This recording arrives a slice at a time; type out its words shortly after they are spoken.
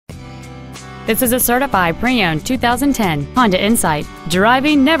This is a certified pre-owned 2010 Honda Insight.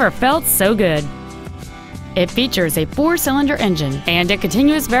 Driving never felt so good. It features a 4-cylinder engine and a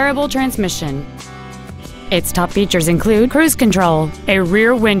continuous variable transmission. Its top features include cruise control, a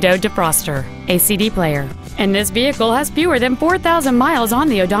rear window defroster, a CD player, and this vehicle has fewer than 4,000 miles on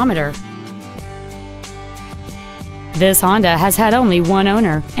the odometer. This Honda has had only one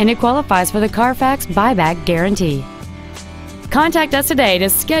owner, and it qualifies for the Carfax buyback guarantee. Contact us today to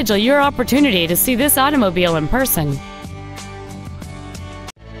schedule your opportunity to see this automobile in person.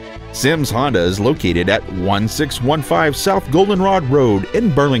 Sims Honda is located at 1615 South Goldenrod Road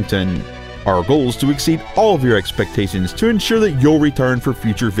in Burlington. Our goal is to exceed all of your expectations to ensure that you'll return for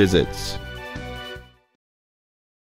future visits.